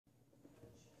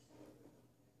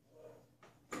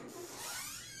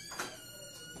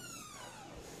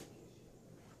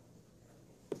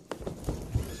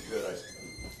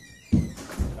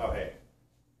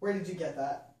Where did you get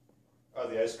that? Oh,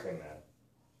 the ice cream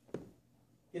man.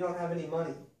 You don't have any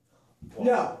money. Well,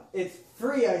 No, it's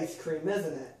free ice cream,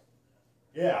 isn't it?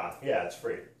 Yeah, it's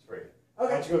free. It's free. Okay. Why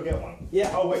don't you go get one?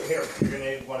 Yeah. Oh, wait, here. You're going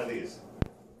to need one of these.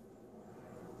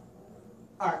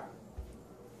 Alright.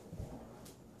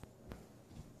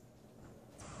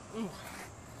 Ooh,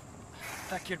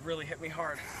 that kid really hit me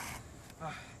hard.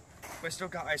 But I still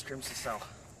got ice creams to sell.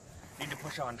 Need to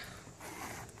push on.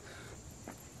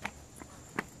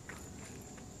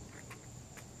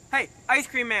 Hey, ice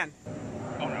cream man!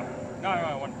 Oh no,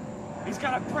 no, one. He's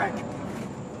got a brick!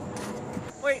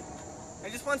 Wait, I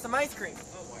just want some ice cream.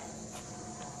 Oh boy.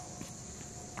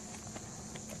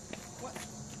 What?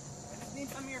 I just need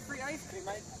some of your free ice cream.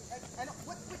 I don't,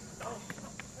 what? Oh.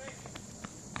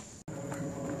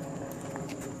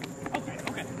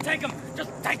 Okay, take him!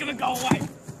 Just take him and go away!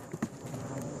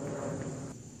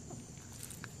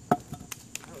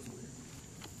 That was weird.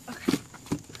 Okay.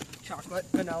 Chocolate,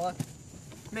 vanilla,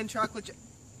 mint chocolate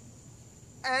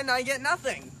and I get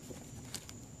nothing!